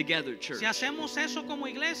that together, church, Si hacemos eso como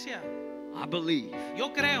iglesia, I believe yo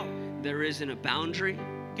creo there isn't a boundary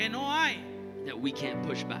que no hay we can't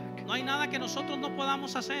push back. No hay nada que nosotros no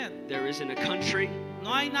podamos hacer. There isn't a country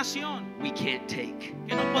No hay nación we can't take.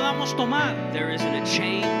 que no podamos tomar. There isn't a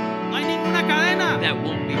chain No hay ninguna cadena that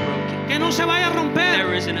won't be broken. que no se vaya a romper.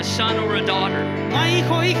 There isn't a son or a daughter No hay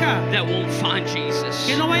hijo o hija that won't find Jesus.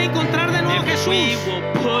 que no vaya a encontrar de nuevo a If we Jesús.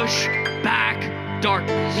 will push back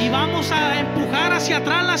darkness, Y vamos a empujar hacia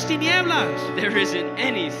atrás las tinieblas. there isn't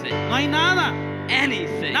anything, No hay nada,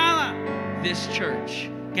 nada this church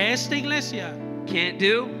que esta iglesia can't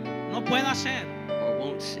do no pueda hacer or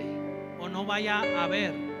won't see. o no vaya a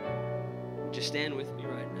ver. Just stand with me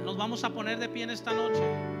right now. Nos vamos a poner de pie en esta noche.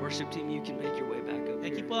 Worship team, you can make your way back up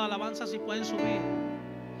here. Equipo de alabanza, si pueden subir.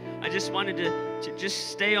 I just wanted to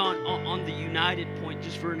just stay on the united point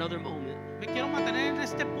just for another moment. Me quiero mantener en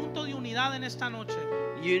este punto de unidad en esta noche.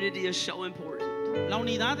 Unity is so important. La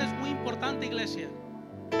unidad es muy importante, iglesia.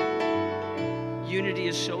 Unity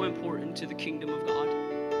is so important to the kingdom of God.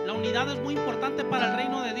 La unidad es muy importante para el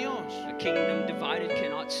reino de Dios. A kingdom divided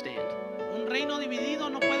cannot stand. Un reino dividido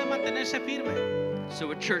no puede mantenerse firme.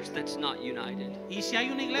 So a church that's not united, Y si hay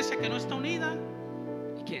una iglesia que no está unida,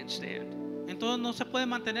 you can't stand. entonces no se puede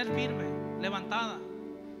mantener firme, levantada.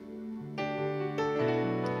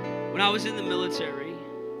 When I was in the military,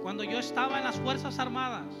 Cuando yo estaba en las Fuerzas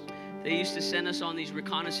Armadas, they used to send us on these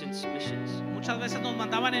reconnaissance missions. muchas veces nos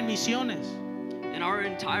mandaban en misiones. And our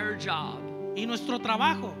entire job Y nuestro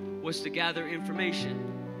trabajo was to gather information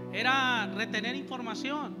era retener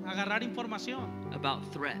información, agarrar información about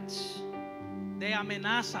threats. de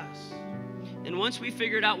amenazas. And once we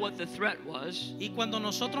figured out what the threat was, Y cuando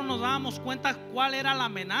nosotros nos dábamos cuenta cuál era la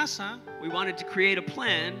amenaza, we wanted to create a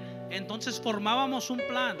plan entonces formábamos un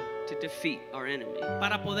plan to defeat our enemy.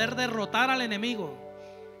 para poder derrotar al enemigo.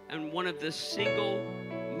 And one of the single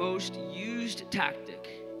most used tactic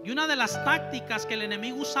Y una de las tácticas que el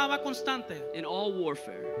enemigo usaba constante in all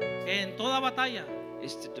warfare en toda batalla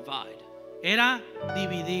is to divide era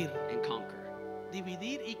dividir, and conquer.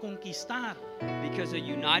 dividir y conquistar. Because a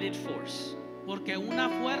united force Porque una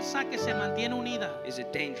fuerza que se mantiene unida is a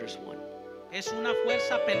dangerous one. es una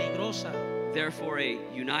fuerza peligrosa. Therefore, a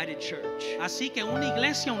united church Así que una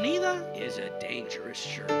iglesia unida is a dangerous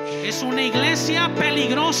church. es una iglesia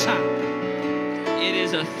peligrosa. It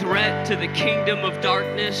is a threat to the kingdom of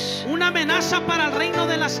darkness. Una amenaza para el reino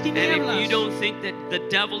de las And if tinieblas. you don't think that the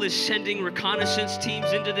devil is sending reconnaissance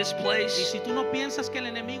teams into this Y place, si tú no piensas que el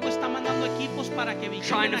enemigo está mandando equipos para que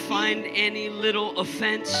trying vigilen to find aquí, any little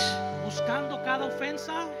offense buscando cada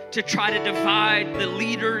ofensa to try to divide the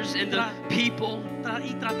leaders and the people,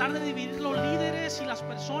 y tratar de dividir los líderes y las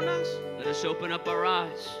personas, let us open up our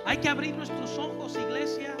eyes, hay que abrir nuestros ojos,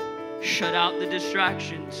 iglesia, shut out the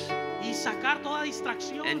distractions, y sacar toda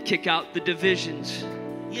distracción and kick out the divisions.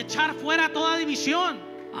 y echar fuera toda división.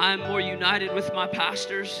 I'm more united with my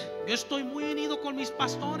pastors Yo estoy muy unido con mis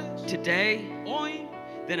pastores today hoy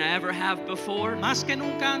than I ever have before. más que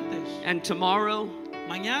nunca antes. And tomorrow,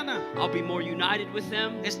 Mañana I'll be more united with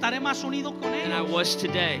them estaré más unido con than I ellos was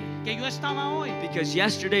today. que yo estaba hoy. Because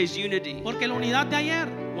yesterday's unity Porque la unidad de ayer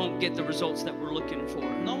won't get the results that we're looking for.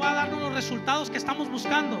 no va a darnos los resultados que estamos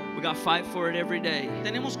buscando. We got to fight for it every day.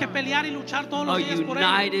 Tenemos que pelear y luchar todos A los días por ello.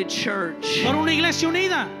 united church, Por una iglesia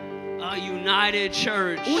unida. a united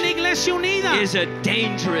church Una iglesia unida. is a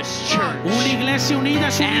dangerous church. Una iglesia unida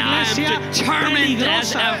es una And I'm iglesia determined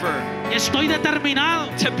as peligrosa. ever Estoy determinado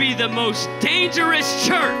to be the most dangerous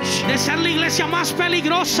church de ser la iglesia más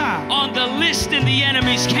peligrosa on the list in the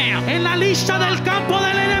enemy's camp. en la lista del campo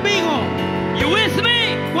del enemigo. You with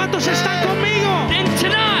me? ¿Cuántos están conmigo? Then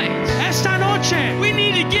tonight, Esta noche we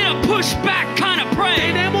need to get a push back kind of prayer.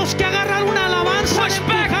 tenemos que agarrar una alabanza de Push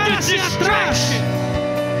back empujar the hacia atrás. distraction.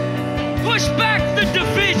 Push Push back the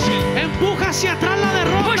division. Empuja hacia atrás la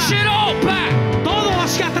derrota. Push it all back. Todo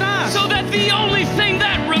hacia atrás. So that the only thing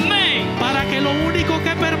that remains Para que lo único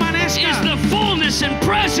que permanezca is the fullness and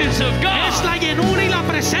presence of es God. la llenura y la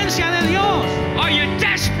presencia de Dios. Are you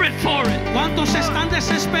desperate for it? ¿Cuántos están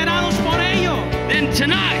desesperados por ello? Then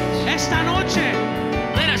tonight, Esta noche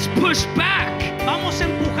let us push back vamos a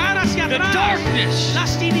empujar hacia the atrás darkness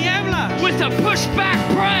las tinieblas with a push back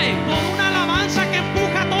praise. con una alabanza que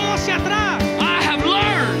empuja todo hacia atrás. I have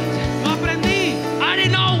learned Lo aprendí. I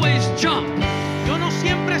didn't always jump. Yo no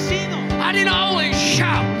siempre he sido. I didn't always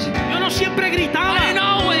shout. Yo no siempre I didn't gritaba.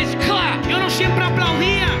 always clap. Yo no siempre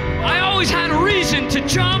aplaudía. I always had a reason to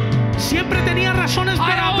jump. Siempre tenía razones I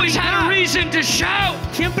para always had a gritar. reason to shout.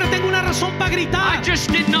 Siempre tengo una razón para I gritar. just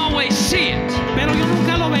didn't always see it. Pero yo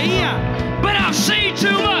nunca lo veía. But I've seen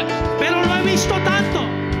too much. Pero lo he visto tanto.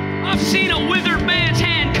 I've seen a withered man's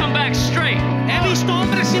hand come back straight. He visto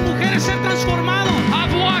hombres y mujeres ser transformados.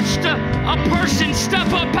 I've watched a person step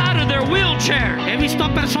up out of their wheelchair. He visto a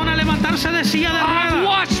personas levantarse de silla de I've ruedas.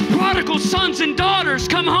 watched prodigal sons and daughters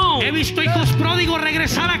come He home. visto hijos pródigos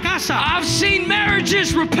regresar a casa. I've seen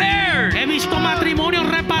marriages repaired. He visto matrimonios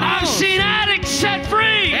I've reparados. seen addicts set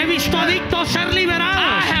free. He visto adictos ser I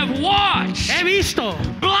liberados. have watched He visto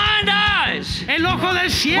blind eyes el ojo del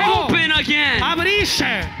ciego open again.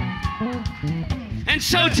 abrirse. And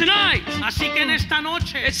so tonight, Así que en esta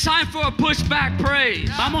noche it's time for a pushback praise.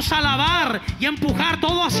 vamos a alabar y empujar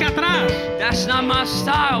todo hacia atrás. That's not my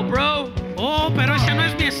style, bro. Oh, pero ese no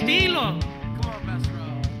es mi estilo.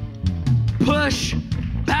 Push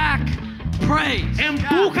back praise.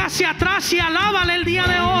 Empuja hacia atrás y alábale el día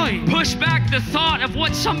de hoy. Push back the thought of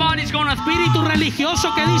what somebody's going to Espíritu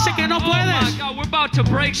religioso que dice que no Oh my puedes. God, we're about to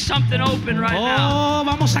break something open right now. Oh,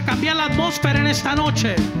 vamos a cambiar la atmósfera en esta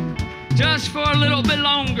noche. Just for a little bit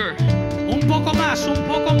longer. Un poco más, un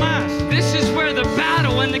poco más. This is where the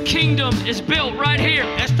battle and the kingdom is built right here.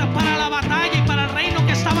 Esto es para la batalla y para el reino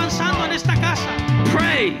que está avanzando en esta casa.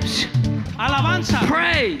 Praise, Alabanza.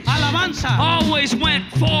 praise Alabanza. always went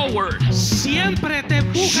forward. Siempre te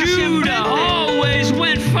empuja hacia Judah enfrente. always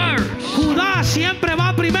went first. Judá siempre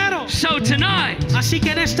va primero. So tonight, Así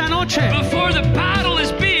que en esta noche, before the battle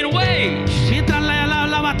is being waged, mientras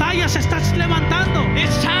la batalla se está levantando,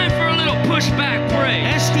 it's time for a little pushback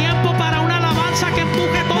praise. es tiempo para una alabanza que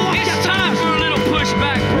empuje todo hacia It's time atrás. for a little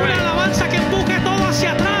pushback Una praise. alabanza que empuje todo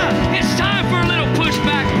hacia atrás. It's time for a little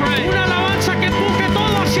pushback praise. Una alabanza que empuje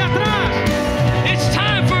todo hacia atrás. It's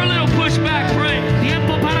time for a little pushback praise.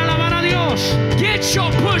 Tiempo para alabar a Dios. Get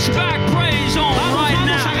your pushback praise on Vamos, right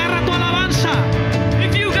vamos, now. agarra tu alabanza.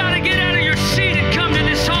 If you gotta get out of your seat and come to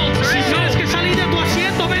this altar, Si it's tienes que over. salir de tu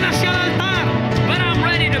asiento, ven hacia el altar. But I'm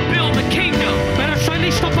ready to build the kingdom. Pero estoy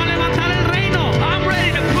listo para levantar el reino. I'm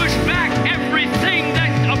ready to push back everything that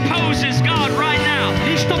opposes God right now.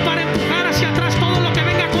 Listo para empujar hacia atrás todo lo que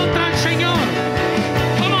venga contra el Señor.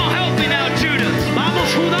 Come on, help me now, Judah. Vamos,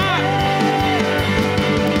 Judá.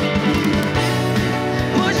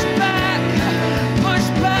 Push back, push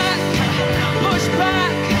back, push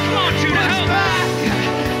back, Come on, Judah, push help me. back,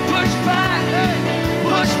 push back,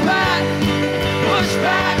 push back, push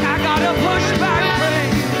back. I gotta push back,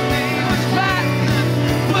 push back,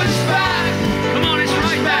 push back, Come on, it's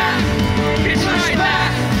right there. It's push right there.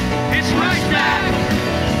 back, It's push right back, there.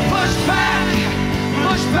 push back,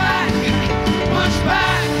 push back, push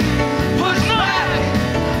back, push back, push back,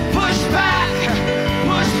 push back,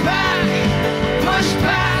 push back,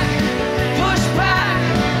 push back,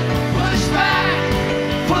 push back,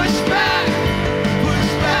 push back,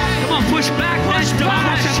 push back. Come on, push back that Vamos,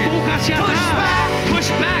 depression. empuja hacia atrás. Push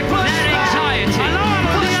back that anxiety. Alábalo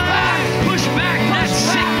el día de hoy. Push back that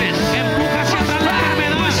sickness. Empuja hacia atrás la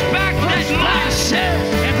enfermedad. Push back that mindset.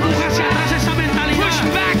 Empuja hacia atrás esa Push mentalidad.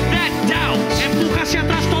 back that doubt. Empuja hacia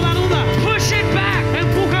atrás toda duda. Push it back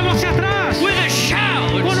Empújalo hacia atrás. with a shout.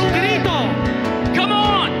 Con un grito. Come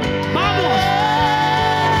on. Vamos.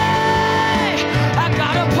 I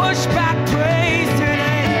gotta push back praise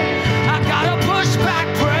today. I gotta push back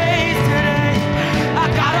praise today. I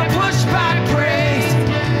gotta push back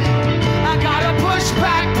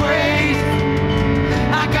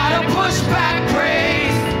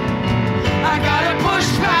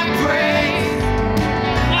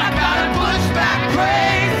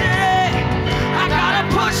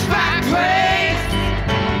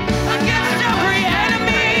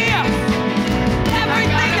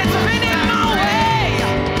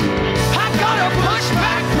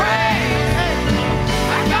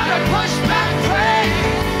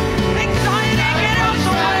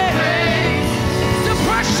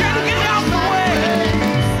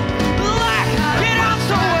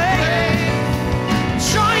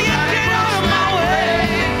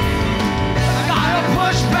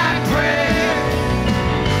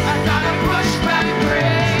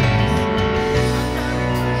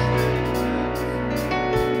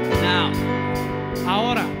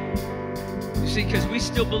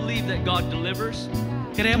believe that God delivers.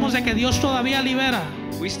 Creemos de que Dios todavía libera.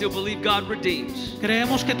 We still believe God redeems.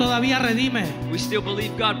 Creemos que todavía redime. We still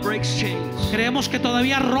believe God breaks chains. Creemos que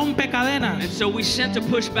todavía rompe And cadenas. so we sent to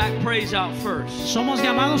push back praise out first. Somos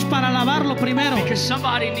llamados para alabarlo primero. Because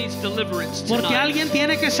somebody needs deliverance Porque tonight. alguien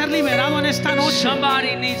tiene que ser liberado en esta noche.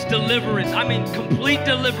 Somebody needs deliverance. I mean, complete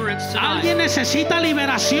deliverance Alguien tonight. necesita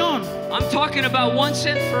liberación. I'm talking about once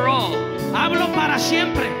and for all. Hablo para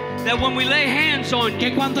siempre. That when we lay hands on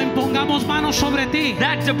Que you, cuando impongamos manos sobre ti,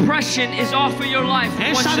 that depression is off of your life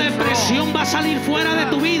once esa and for all. depresión va a salir fuera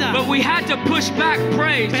de tu vida. But we had to push back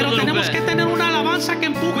praise a Pero little tenemos que bit. tener una alabanza que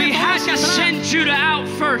empuje We todo had hacia to atrás. send Judah out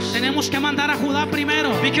first. Tenemos que mandar a Judá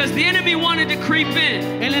primero. Because the enemy wanted to creep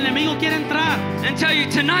in El enemigo quiere entrar and tell you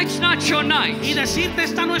tonight's not your night. y decirte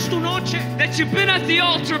esta no es tu noche. That you've been at the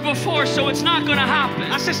altar before, so it's not going to happen.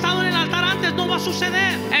 Has estado en el altar antes, no va a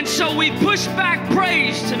suceder. And so we push back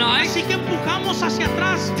praise tonight Así que empujamos hacia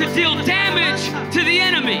atrás to deal damage to the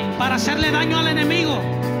enemy. para hacerle daño al enemigo.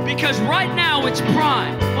 Because right now it's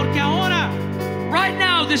prime. Porque ahora Right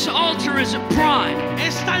now this altar is a prime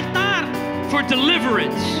este altar for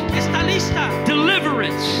deliverance. está lista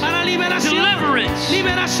Deliverance. para liberación. Deliverance.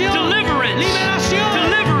 Liberación. Deliverance. Liberación.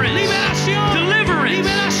 Deliverance. Liberación. Deliverance.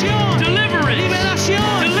 Liberación. Deliverance. Liberación.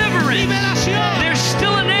 Deliverance. Liberación. There's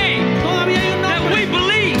still a name Todavía hay un that we nombre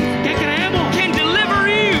believe que creemos can deliver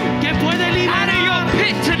you que puede out of liberar your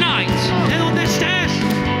pit tonight. de donde estés.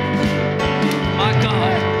 My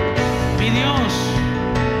God, Mi Dios,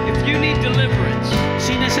 if you need deliverance,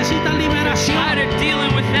 si necesitas liberación, tired of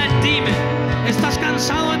dealing with that demon, estás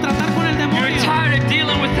cansado de tratar con el you're demonio, tired of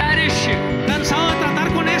dealing with that issue, cansado de tratar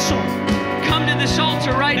con eso, come to this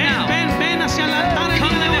altar right ven, now. ven, ven hacia el altar el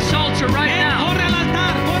Come día to de this hoy. altar right Ven, now. corre al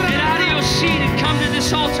altar, corre Get al out of your altar, seat and come to this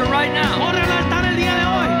altar right now. corre al altar el día de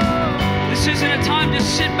hoy. This isn't a time to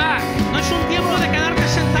sit back. No es un tiempo de quedarte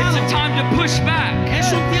It's sentado, a time to push back. es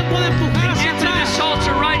un tiempo de empujar hacia Get to this atrás.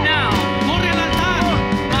 altar right now. Corre al altar.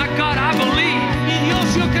 My God, I believe. Mi Dios,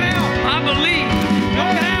 yo creo, I believe yo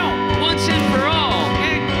creo once and for all,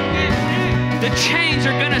 the chains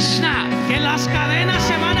are going to snap. que las cadenas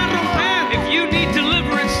se van a romper. If you need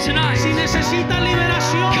deliverance tonight, Si necesitas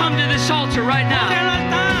liberación, come to this altar right corre now.